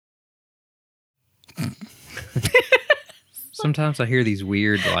Sometimes I hear these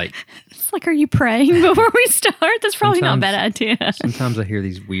weird, like... It's like, are you praying before we start? That's probably not a bad idea. Sometimes I hear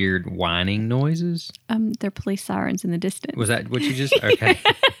these weird whining noises. They're police sirens in the distance. Was that what you just... Okay.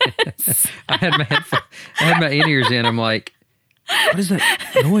 I had my in-ears in. I'm like, what is that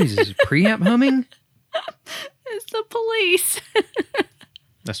noise? Is it preamp humming? It's the police.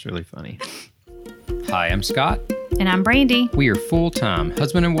 That's really funny. Hi, I'm Scott. And I'm Brandy. We are full-time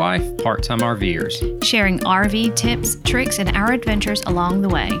husband and wife, part-time RVers. Sharing RV tips, tricks, and our adventures along the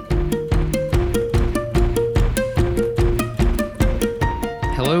way.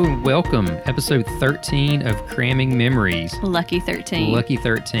 Hello and welcome. Episode 13 of Cramming Memories. Lucky 13. Lucky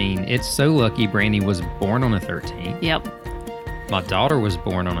 13. It's so lucky Brandy was born on a 13th. Yep. My daughter was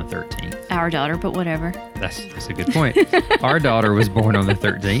born on a 13th. Our daughter, but whatever. That's a good point. Our daughter was born on the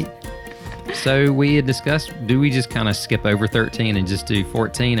 13th. So we had discussed, do we just kind of skip over 13 and just do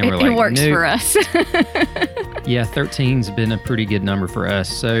 14? And we're like, it works nope. for us. Yeah, 13's been a pretty good number for us.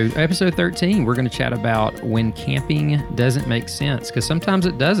 So episode 13, we're going to chat about when camping doesn't make sense, because sometimes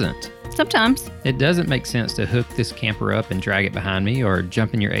it doesn't. Sometimes. It doesn't make sense to hook this camper up and drag it behind me or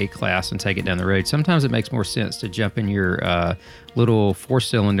jump in your A-Class and take it down the road. Sometimes it makes more sense to jump in your little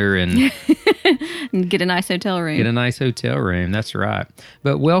four-cylinder and... and get a nice hotel room. Get a nice hotel room. That's right.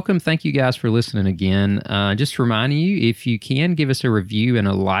 But welcome. Thank you guys for listening again. Just reminding you, if you can, give us a review and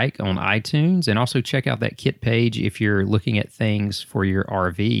a like on iTunes, and also check out that kit page if you're looking at things for your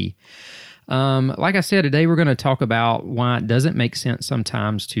RV. Like I said, today we're going to talk about why it doesn't make sense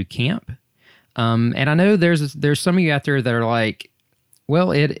sometimes to camp. And I know there's some of you out there that are like,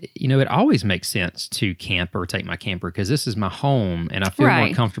 well, it always makes sense to camp or take my camper because this is my home and I feel more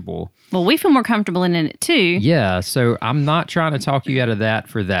comfortable. Well, we feel more comfortable in it too. Yeah, so I'm not trying to talk you out of that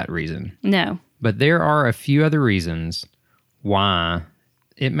for that reason. No. But there are a few other reasons why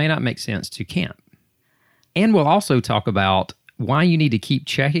it may not make sense to camp. And we'll also talk about why you need to keep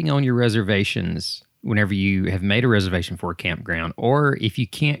checking on your reservations whenever you have made a reservation for a campground, or if you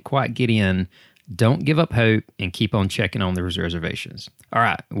can't quite get in, don't give up hope and keep on checking on those reservations. All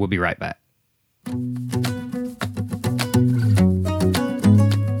right, we'll be right back.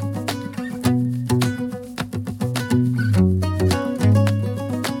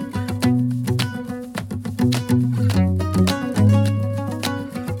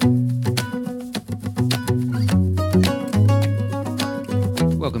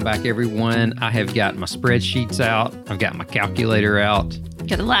 Welcome back, everyone. I have got my spreadsheets out. I've got my calculator out.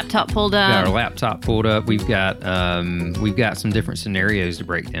 Got the laptop pulled up. Got our laptop pulled up. We've got some different scenarios to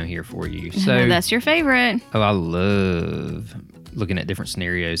break down here for you. So that's your favorite. Oh, I love looking at different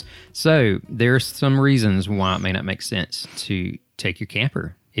scenarios. So there's some reasons why it may not make sense to take your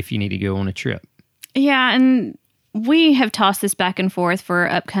camper if you need to go on a trip. Yeah, and we have tossed this back and forth for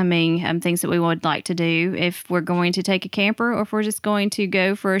upcoming things that we would like to do if we're going to take a camper or if we're just going to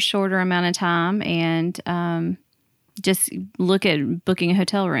go for a shorter amount of time and just look at booking a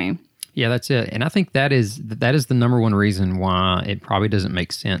hotel room. Yeah, that's it. And I think that is the number one reason why it probably doesn't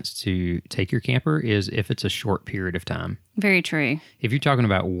make sense to take your camper is if it's a short period of time. Very true. If you're talking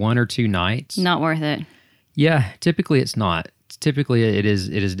about 1 or 2 nights. Not worth it. Yeah, typically it's not. Typically it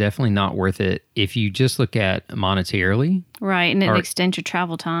is definitely not worth it if you just look at monetarily. Right, and it extends your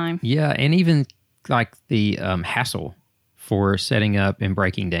travel time. Yeah, and even like the hassle for setting up and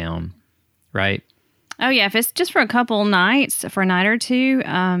breaking down, right? Oh, yeah. If it's just for a couple nights, for a night or two,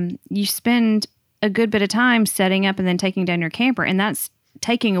 you spend a good bit of time setting up and then taking down your camper. And that's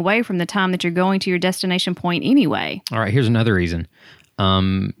taking away from the time that you're going to your destination point anyway. All right. Here's another reason.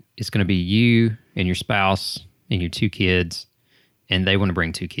 It's going to be you and your spouse and your 2 kids, and they want to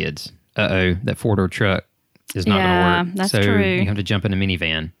bring 2 kids. Uh-oh, that 4-door truck is not going to work. That's so true. You have to jump in a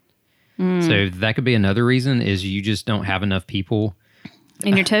minivan. So that could be another reason is you just don't have enough people.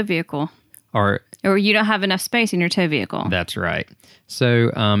 In your tow vehicle. Or you don't have enough space in your tow vehicle. That's right.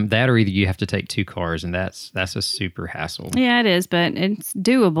 So that or either you have to take 2 cars, and that's a super hassle. Yeah, it is, but it's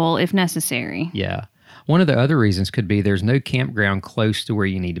doable if necessary. Yeah. One of the other reasons could be there's no campground close to where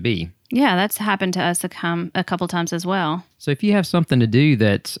you need to be. Yeah, that's happened to us a couple times as well. So if you have something to do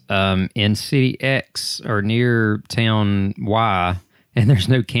that's in city X or near town Y, and there's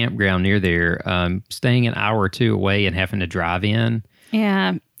no campground near there, staying an hour or 2 away and having to drive in.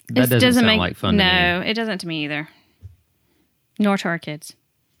 Yeah. That doesn't sound like fun to me. No, it doesn't to me either. Nor to our kids.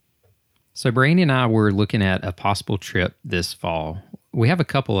 So Brandy and I were looking at a possible trip this fall. We have a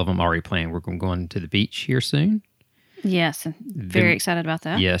couple of them already planned. We're going to the beach here soon. Yes, very excited about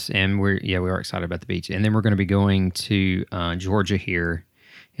that. Yes, and we are excited about the beach. And then we're going to be going to Georgia here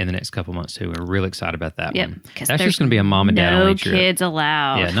in the next couple months too. We're really excited about that one. Because That's just going to be a mom and dad only trip. No kids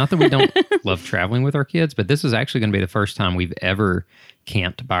allowed. Yeah, not that we don't love traveling with our kids, but this is actually going to be the first time we've ever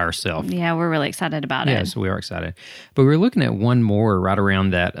camped by ourselves. Yeah, we're really excited about it. Yeah, so we are excited. But we're looking at one more right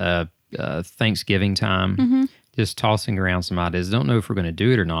around that Thanksgiving time, just tossing around some ideas. Don't know if we're going to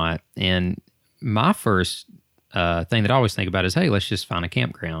do it or not. And my first thing that I always think about is, hey, let's just find a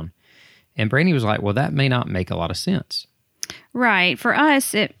campground. And Brandy was like, well, that may not make a lot of sense. Right. For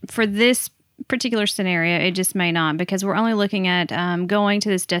us, for this particular scenario, it just may not, because we're only looking at going to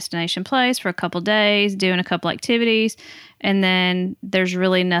this destination place for a couple days, doing a couple activities, and then there's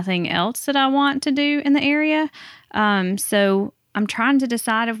really nothing else that I want to do in the area. So I'm trying to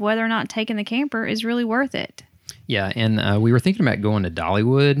decide if whether or not taking the camper is really worth it. Yeah, and we were thinking about going to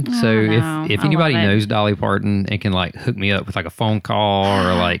Dollywood. So if anybody knows Dolly Parton and can like hook me up with like a phone call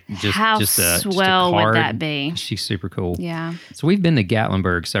or like just a swell card, would that be? She's super cool. Yeah. So we've been to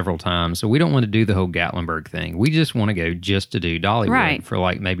Gatlinburg several times. So we don't want to do the whole Gatlinburg thing. We just want to go just to do Dollywood for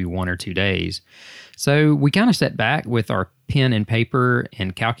like maybe 1 or 2 days. So we kind of sat back with our pen and paper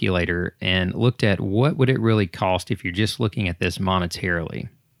and calculator and looked at what would it really cost if you're just looking at this monetarily.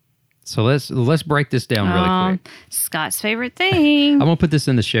 So let's break this down really quick. Scott's favorite thing. I'm going to put this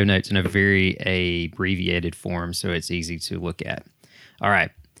in the show notes in a very abbreviated form so it's easy to look at. All right.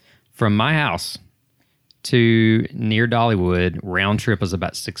 From my house to near Dollywood, round trip is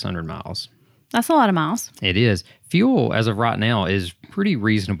about 600 miles. That's a lot of miles. It is. Fuel, as of right now, is pretty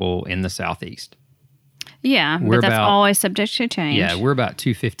reasonable in the Southeast. Yeah, but that's always subject to change. Yeah, we're about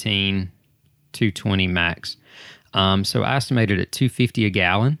 215, 220 max. So I estimated at $2.50 a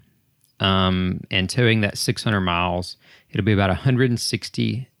gallon. And towing that 600 miles, it'll be about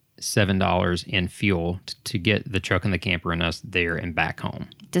 $167 in fuel to get the truck and the camper and us there and back home.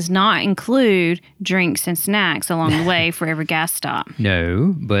 Does not include drinks and snacks along the way for every gas stop.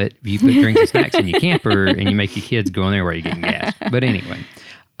 No, but you put drinks and snacks in your camper and you make your kids go in there where you're getting gas. But anyway,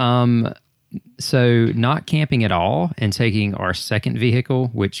 so not camping at all and taking our second vehicle,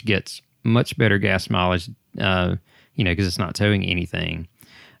 which gets much better gas mileage, because it's not towing anything.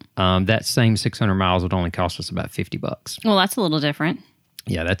 That same 600 miles would only cost us about $50. Well, that's a little different.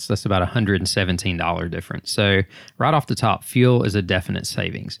 Yeah, that's about $117 difference. So right off the top, fuel is a definite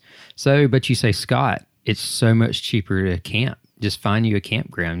savings. So, but you say, Scott, it's so much cheaper to camp. Just find you a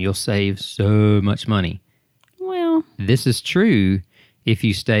campground. You'll save so much money. Well, this is true if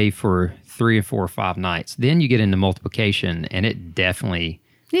you stay for 3 or 4 or 5 nights. Then you get into multiplication, and it definitely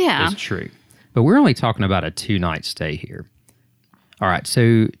is true. But we're only talking about a 2-night stay here. All right, so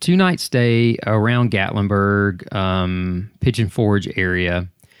 2-night stay around Gatlinburg, Pigeon Forge area.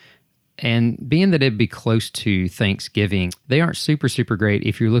 And being that it'd be close to Thanksgiving, they aren't super, super great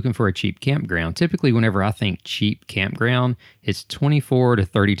if you're looking for a cheap campground. Typically, whenever I think cheap campground, it's $24 to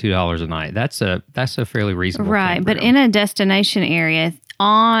 $32 a night. That's a fairly reasonable campground. But in a destination area,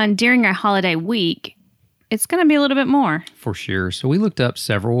 during our holiday week, it's going to be a little bit more. For sure. So we looked up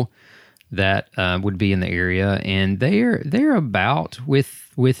several that would be in the area, and they're about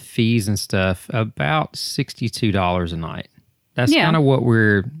with fees and stuff about $62 a night. That's kind of what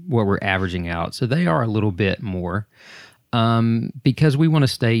we're averaging out. So they are a little bit more because we want to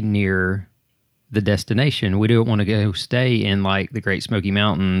stay near the destination. We don't want to go stay in like the Great Smoky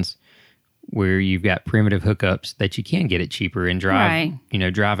Mountains where you've got primitive hookups that you can get it cheaper and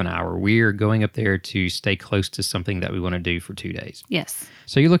drive an hour. We're going up there to stay close to something that we want to do for 2 days. Yes.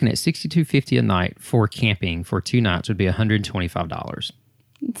 So you're looking at $62.50 a night for camping for 2 nights would be $125.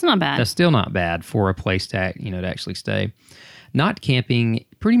 It's not bad. That's still not bad for a place to actually stay. Not camping,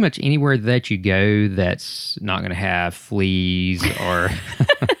 pretty much anywhere that you go that's not going to have fleas or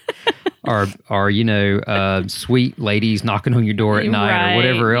sweet ladies knocking on your door at night or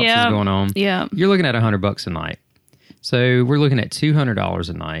whatever else is going on. Yeah. You're looking at $100 a night. So we're looking at $200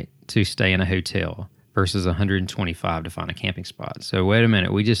 a night to stay in a hotel versus $125 to find a camping spot. So wait a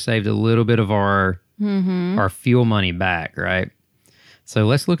minute, we just saved a little bit of our fuel money back, right? So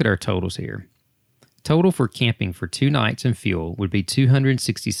let's look at our totals here. Total for camping for 2 nights and fuel would be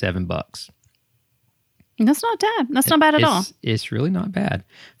 $267. That's not bad. That's not bad at all. It's really not bad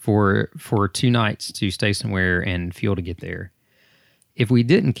for 2 nights to stay somewhere and fuel to get there. If we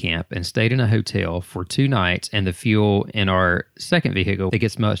didn't camp and stayed in a hotel for 2 nights and the fuel in our second vehicle that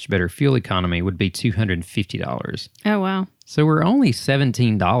gets much better fuel economy would be $250. Oh, wow. So we're only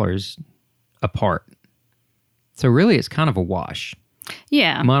 $17 apart. So really it's kind of a wash.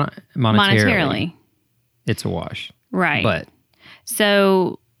 Yeah. Monetarily. It's a wash. Right. But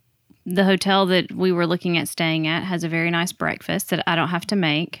so the hotel that we were looking at staying at has a very nice breakfast that I don't have to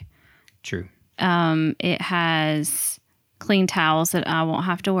make. True. It has clean towels that I won't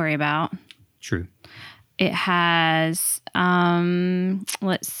have to worry about. True. It has,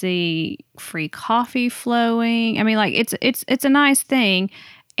 let's see, free coffee flowing. I mean, like it's a nice thing,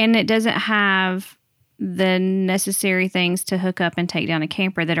 and it doesn't have the necessary things to hook up and take down a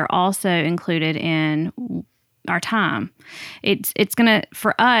camper that are also included in our time. It's gonna,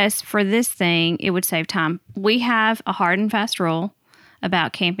 for us, for this thing, it would save time. We have a hard and fast rule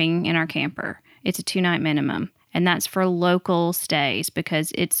about camping in our camper. It's a 2-night minimum. And that's for local stays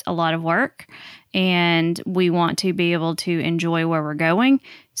because it's a lot of work and we want to be able to enjoy where we're going.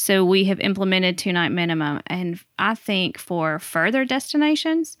 So we have implemented 2-night minimum. And I think for further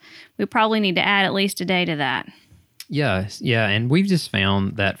destinations, we probably need to add at least a day to that. Yeah. And we've just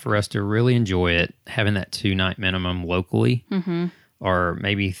found that for us to really enjoy it, having that 2-night minimum locally, or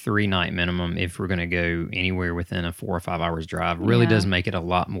maybe 3-night minimum if we're going to go anywhere within a 4 or 5 hours drive, really does make it a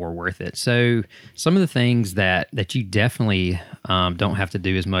lot more worth it. So some of the things that you definitely don't have to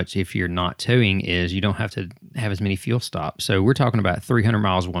do as much if you're not towing is you don't have to have as many fuel stops. So we're talking about 300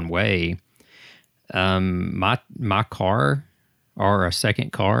 miles one way. My car, or a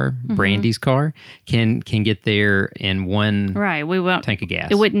second car, Brandy's car, can get there in one tank of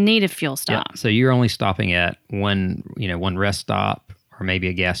gas. It wouldn't need a fuel stop. Yeah. So you're only stopping at one rest stop or maybe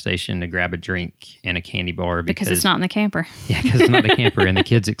a gas station to grab a drink and a candy bar because it's not in the camper. Yeah, because it's not the camper, and the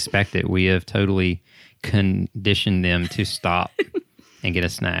kids expect it. We have totally conditioned them to stop and get a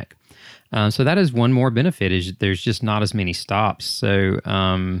snack. So that is one more benefit, is there's just not as many stops. So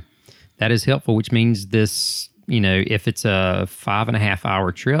that is helpful, which means this, if it's a 5.5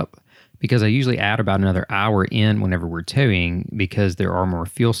 hour trip, because I usually add about another hour in whenever we're towing because there are more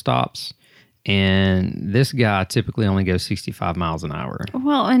fuel stops. And this guy typically only goes 65 miles an hour.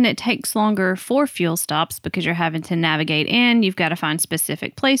 Well, and it takes longer for fuel stops because you're having to navigate in. You've got to find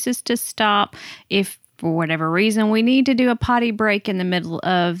specific places to stop. If for whatever reason we need to do a potty break in the middle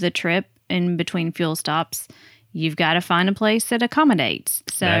of the trip in between fuel stops, you've got to find a place that accommodates.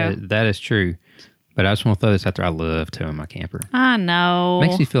 So that is true. But I just want to throw this out there. I love towing my camper. I know.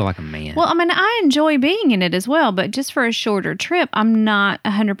 Makes me feel like a man. Well, I mean, I enjoy being in it as well, but just for a shorter trip, I'm not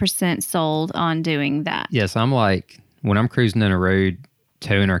 100% sold on doing that. Yes, I'm like, when I'm cruising down a road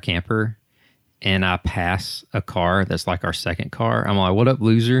towing our camper and I pass a car that's like our second car, I'm like, what up,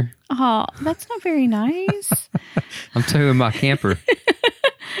 loser? Oh, that's not very nice. I'm towing my camper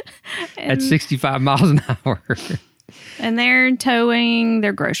at 65 miles an hour. And they're towing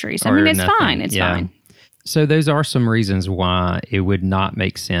their groceries. I mean, it's nothing. Fine. It's fine. So those are some reasons why it would not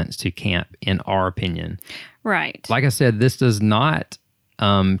make sense to camp, in our opinion. Right. Like I said, this does not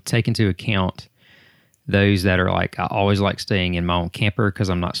take into account those that are like, I always like staying in my own camper because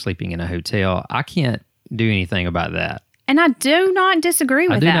I'm not sleeping in a hotel. I can't do anything about that. And I do not disagree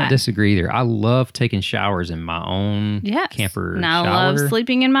with that. I do not disagree either. I love taking showers in my own camper and shower. I love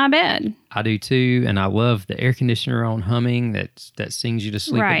sleeping in my bed. I do too. And I love the air conditioner on humming that sings you to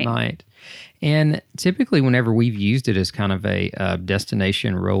sleep at night. And typically whenever we've used it as kind of a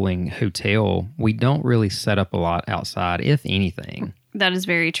destination rolling hotel, we don't really set up a lot outside, if anything. That is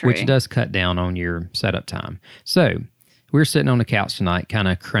very true. Which does cut down on your setup time. So we're sitting on the couch tonight kind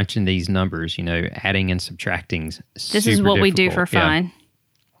of crunching these numbers, adding and subtracting. This is what we do for fun.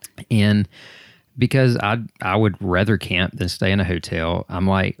 Yeah. And because I would rather camp than stay in a hotel, I'm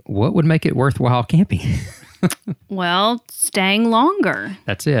like, what would make it worthwhile camping? Well, staying longer.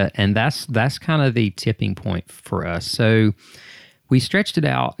 That's it. And that's kind of the tipping point for us. So we stretched it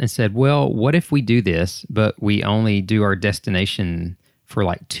out and said, well, what if we do this, but we only do our destination for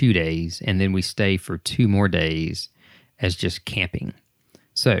like 2 days, and then we stay for 2 more days as just camping.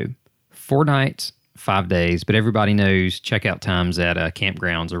 So 4 nights, 5 days, but everybody knows checkout times at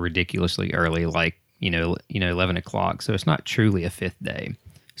campgrounds are ridiculously early, like 11 o'clock. So it's not truly a 5th day.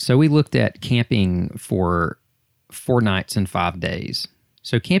 So we looked at camping for 4 nights and 5 days.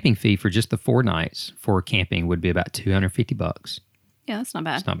 So camping fee for just the 4 nights for camping would be about $250. Yeah, that's not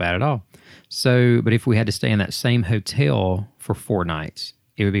bad. It's not bad at all. So, but if we had to stay in that same hotel for 4 nights,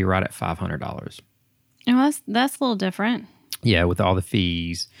 it would be right at $500. Oh, that's a little different. Yeah, with all the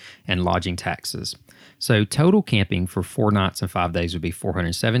fees and lodging taxes. So total camping for 4 nights and 5 days would be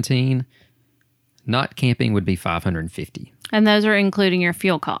 $417. Not camping would be $550. And those are including your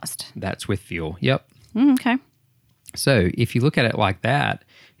fuel cost. That's with fuel. Yep. Okay. So if you look at it like that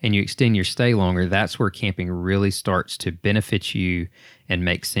and you extend your stay longer, that's where camping really starts to benefit you and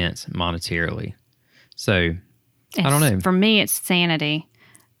make sense monetarily. So I don't know. For me, it's sanity.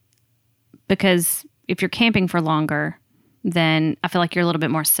 Because if you're camping for longer, then I feel like you're a little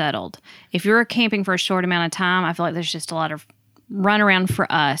bit more settled. If you're camping for a short amount of time, I feel like there's just a lot of runaround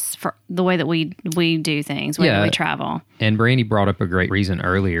for us, for the way that we do things, the way that we travel. And Brandy brought up a great reason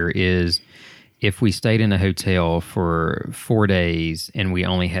earlier is if we stayed in a hotel for 4 days and we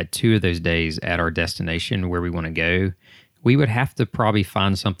only had 2 of those days at our destination where we want to go, we would have to probably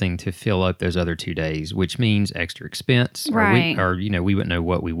find something to fill up those other 2 days, which means extra expense. Right. Or we wouldn't know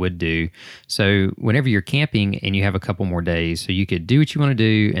what we would do. So whenever you're camping and you have a couple more days, so you could do what you want to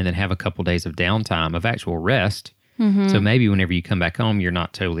do and then have a couple days of downtime, of actual rest. Mm-hmm. So maybe whenever you come back home, you're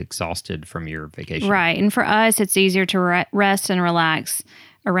not totally exhausted from your vacation. Right. And for us, it's easier to rest and relax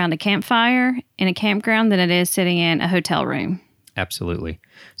around a campfire in a campground than it is sitting in a hotel room. Absolutely.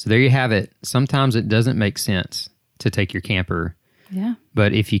 So there you have it. Sometimes it doesn't make sense to take your camper. Yeah.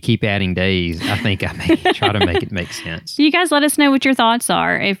 But if you keep adding days, I think I may try to make it make sense. You guys let us know what your thoughts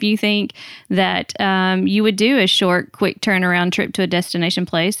are. If you think that you would do a short, quick turnaround trip to a destination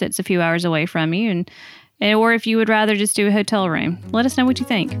place that's a few hours away from you, or if you would rather just do a hotel room, let us know what you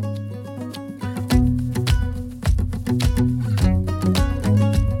think.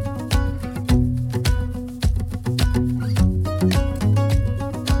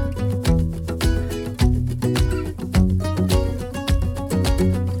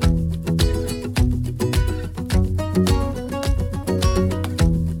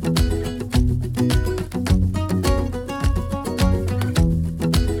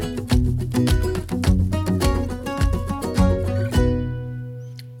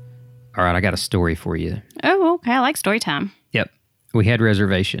 All right, I got a story for you. Oh, okay. I like story time. Yep. We had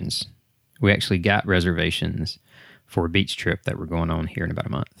reservations. We actually got reservations for a beach trip that we're going on here in about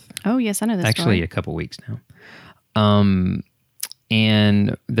a month. Oh, yes, I know this Actually, story. a couple weeks now.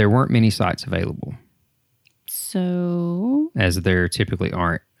 And there weren't many sites available. So? As there typically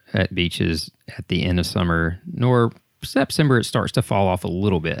aren't at beaches at the end of summer, nor September it starts to fall off a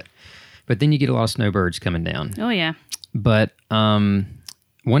little bit. But then you get a lot of snowbirds coming down. Oh, yeah. But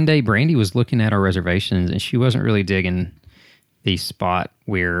one day Brandy was looking at our reservations and she wasn't really digging the spot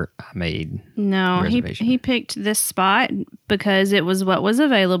where I made No, he picked this spot because it was what was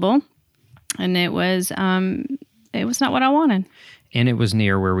available, and it was not what I wanted. And it was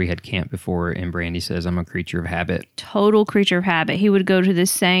near where we had camped before, and Brandy says, I'm a creature of habit. Total creature of habit. He would go to the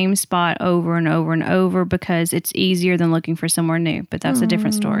same spot over and over and over because it's easier than looking for somewhere new. But that's a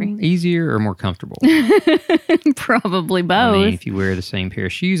different story. Easier or more comfortable? Probably both. I mean, if you wear the same pair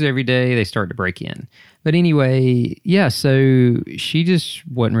of shoes every day, they start to break in. But anyway, yeah, so she just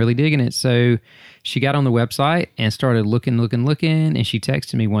wasn't really digging it. So she got on the website and started looking, and she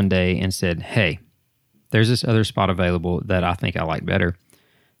texted me one day and said, hey, there's this other spot available that I think I like better.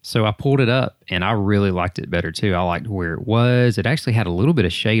 So I pulled it up, and I really liked it better, too. I liked where it was. It actually had a little bit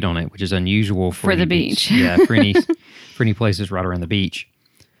of shade on it, which is unusual for the beach. Yeah, for any places right around the beach.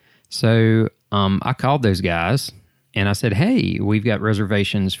 So I called those guys, and I said, hey, we've got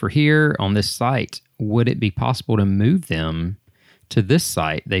reservations for here on this site. Would it be possible to move them to this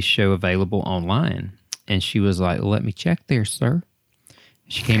site they show available online? And she was like, let me check there, sir.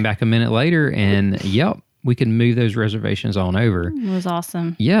 She came back a minute later and, yep, we can move those reservations on over. It was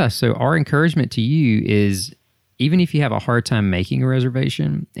awesome. Yeah, so our encouragement to you is even if you have a hard time making a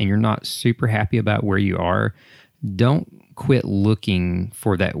reservation and you're not super happy about where you are, don't quit looking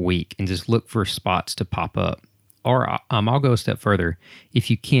for that week and just look for spots to pop up. Or I'll go a step further. If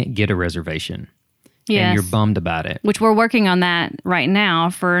you can't get a reservation and you're bummed about it. Which we're working on that right now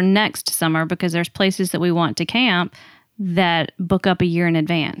for next summer because there's places that we want to camp that book up a year in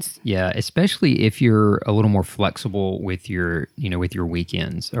advance. Yeah, especially if you're a little more flexible with your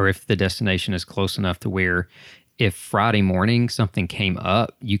weekends, or if the destination is close enough to where if Friday morning something came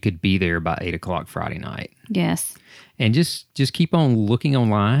up, you could be there by 8:00 Friday night. Yes. And just keep on looking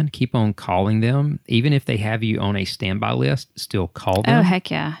online, keep on calling them. Even if they have you on a standby list, still call them. Oh,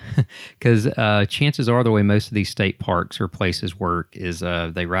 heck yeah. Because chances are the way most of these state parks or places work is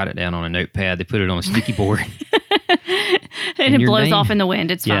they write it down on a notepad, they put it on a sticky board. and it blows off in the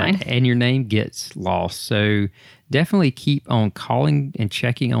wind. It's fine. And your name gets lost. So definitely keep on calling and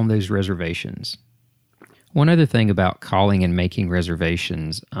checking on those reservations. One other thing about calling and making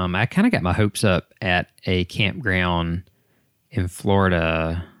reservations, I kind of got my hopes up at a campground in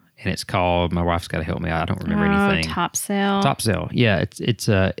Florida, and it's called, my wife's got to help me out, I don't remember anything. Topsail. Yeah, it's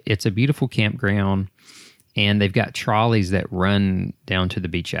a beautiful campground, and they've got trolleys that run down to the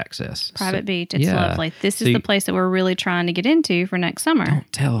beach access. Private beach. It's lovely. This is the place that we're really trying to get into for next summer.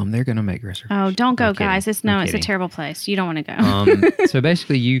 Don't tell them. They're going to make reservations. Oh, don't go, guys. It's a terrible place. You don't want to go. So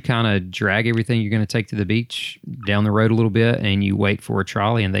basically, you kind of drag everything you're going to take to the beach down the road a little bit, and you wait for a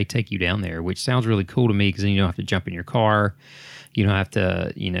trolley, and they take you down there, which sounds really cool to me because then you don't have to jump in your car. You don't have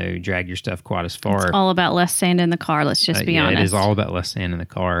to, drag your stuff quite as far. It's all about less sand in the car. Let's just be honest. It is all about less sand in the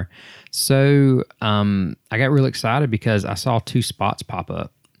car. So I got real excited because I saw 2 spots pop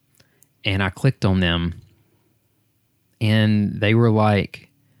up, and I clicked on them, and they were like,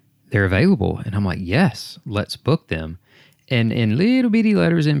 they're available. And I'm like, yes, let's book them. And in little bitty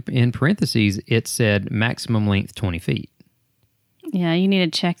letters in parentheses, it said maximum length 20 feet. Yeah, you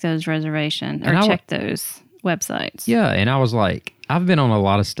need to check those reservations or check those websites. Yeah, and I was like, I've been on a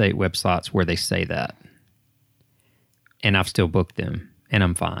lot of state websites where they say that, and I've still booked them, and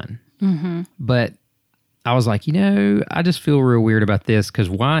I'm fine. Mm-hmm. But I was like, I just feel real weird about this because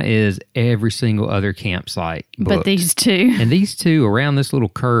why is every single other campsite booked? But these 2. And these 2 around this little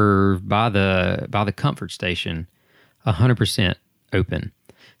curve by the comfort station, 100% open.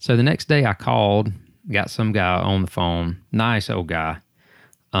 So the next day I called, got some guy on the phone, nice old guy,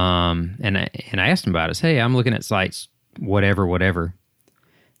 and I asked him about it. I said, hey, I'm looking at sites, whatever.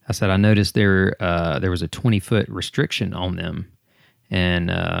 I said, I noticed there was a 20-foot restriction on them,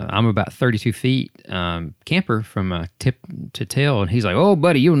 and I'm about 32 feet camper from tip to tail, and he's like, oh,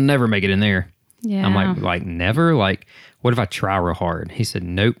 buddy, you'll never make it in there. Yeah. I'm like never? Like, what if I try real hard? He said,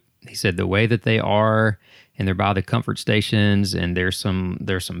 nope. He said the way that they are, and they're by the comfort stations, and there's some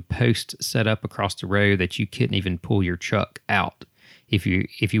posts set up across the road that you couldn't even pull your truck out if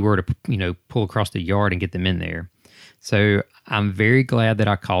you were to pull across the yard and get them in there. So I'm very glad that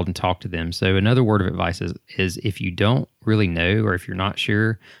I called and talked to them. So another word of advice is if you don't really know or if you're not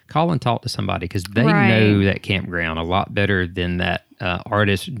sure, call and talk to somebody because they know that campground a lot better than that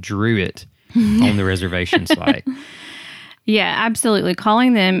artist drew it on the reservation site. Yeah, absolutely.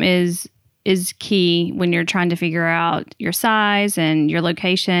 Calling them is key when you're trying to figure out your size and your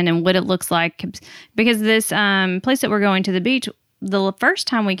location and what it looks like. Because this place that we're going to, the beach, the first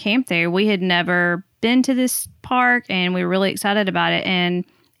time we camped there, we had never been to this park and we were really excited about it. And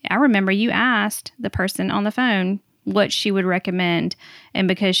I remember you asked the person on the phone what she would recommend. And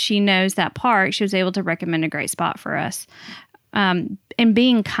because she knows that park, she was able to recommend a great spot for us. And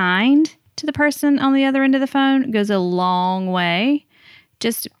being kind to the person on the other end of the phone goes a long way.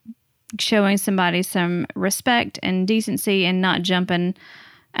 Just showing somebody some respect and decency and not jumping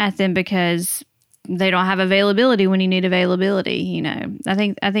at them because they don't have availability when you need availability. I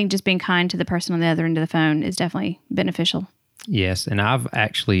think just being kind to the person on the other end of the phone is definitely beneficial. Yes, and I've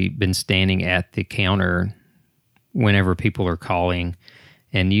actually been standing at the counter whenever people are calling,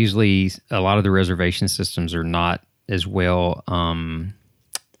 and usually a lot of the reservation systems are not as well.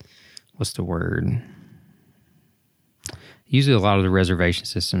 What's the word? Usually, a lot of the reservation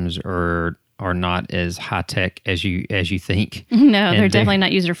systems are not as high tech as you think. No, they're definitely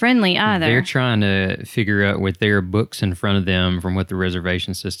not user friendly either. They're trying to figure out with their books in front of them from what the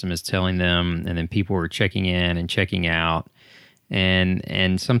reservation system is telling them, and then people are checking in and checking out,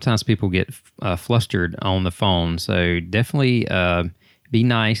 and sometimes people get flustered on the phone. So definitely be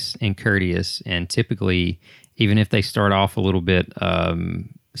nice and courteous, and typically, even if they start off a little bit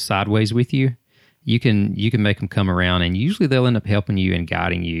sideways with you, you can make them come around, and usually they'll end up helping you and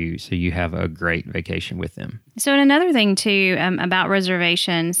guiding you so you have a great vacation with them. So another thing too about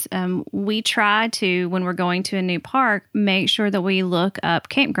reservations, we try to, when we're going to a new park, make sure that we look up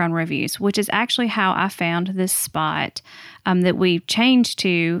campground reviews, which is actually how I found this spot that we changed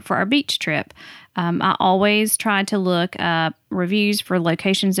to for our beach trip. I always try to look up reviews for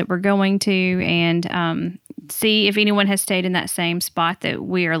locations that we're going to and see if anyone has stayed in that same spot that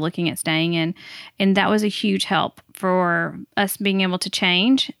we are looking at staying in. And that was a huge help for us being able to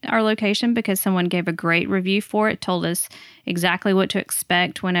change our location because someone gave a great review for it, told us exactly what to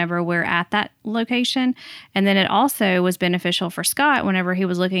expect whenever we're at that location. And then it also was beneficial for Scott whenever he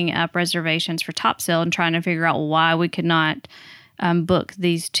was looking up reservations for Topsail and trying to figure out why we could not book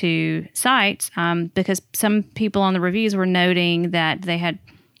these 2 sites because some people on the reviews were noting that they had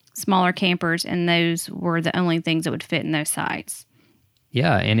smaller campers and those were the only things that would fit in those sites.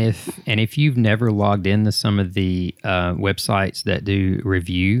 Yeah, and if you've never logged into some of the websites that do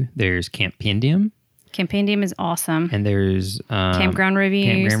review, there's Campendium. Campendium is awesome. And there's campground reviews.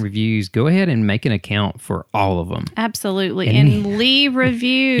 Campground reviews. Go ahead and make an account for all of them. Absolutely. And leave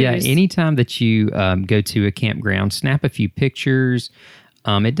reviews. Yeah, anytime that you go to a campground, snap a few pictures.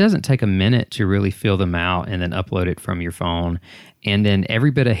 It doesn't take a minute to really fill them out and then upload it from your phone. and then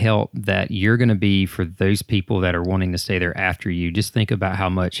every bit of help that you're going to be for those people that are wanting to stay there after you. Just think about how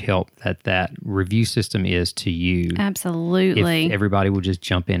much help that review system is to you. Absolutely. If everybody will just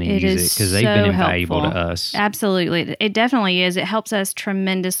jump in and use it, because they've been invaluable to us. Absolutely. It definitely is. It helps us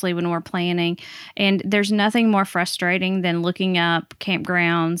tremendously when we're planning. And there's nothing more frustrating than looking up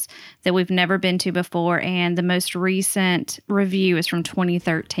campgrounds that we've never been to before. And the most recent review is from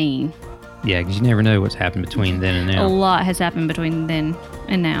 2013. Yeah, because you never know what's happened between then and now. A lot has happened between then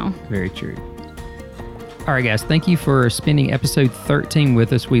and now. Very true. All right, guys, thank you for spending episode 13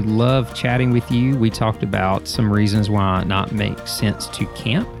 with us. We love chatting with you. We talked about some reasons why it not makes sense to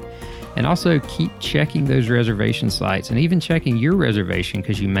camp. And also keep checking those reservation sites and even checking your reservation,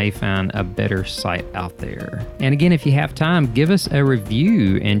 because you may find a better site out there. And again, if you have time, give us a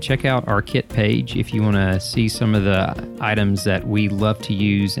review and check out our kit page if you want to see some of the items that we love to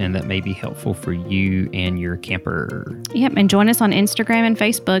use and that may be helpful for you and your camper. Yep, and join us on Instagram and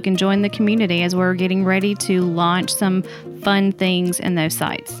Facebook and join the community as we're getting ready to launch some fun things in those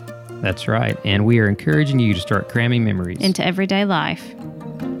sites. That's right. And we are encouraging you to start cramming memories into everyday life.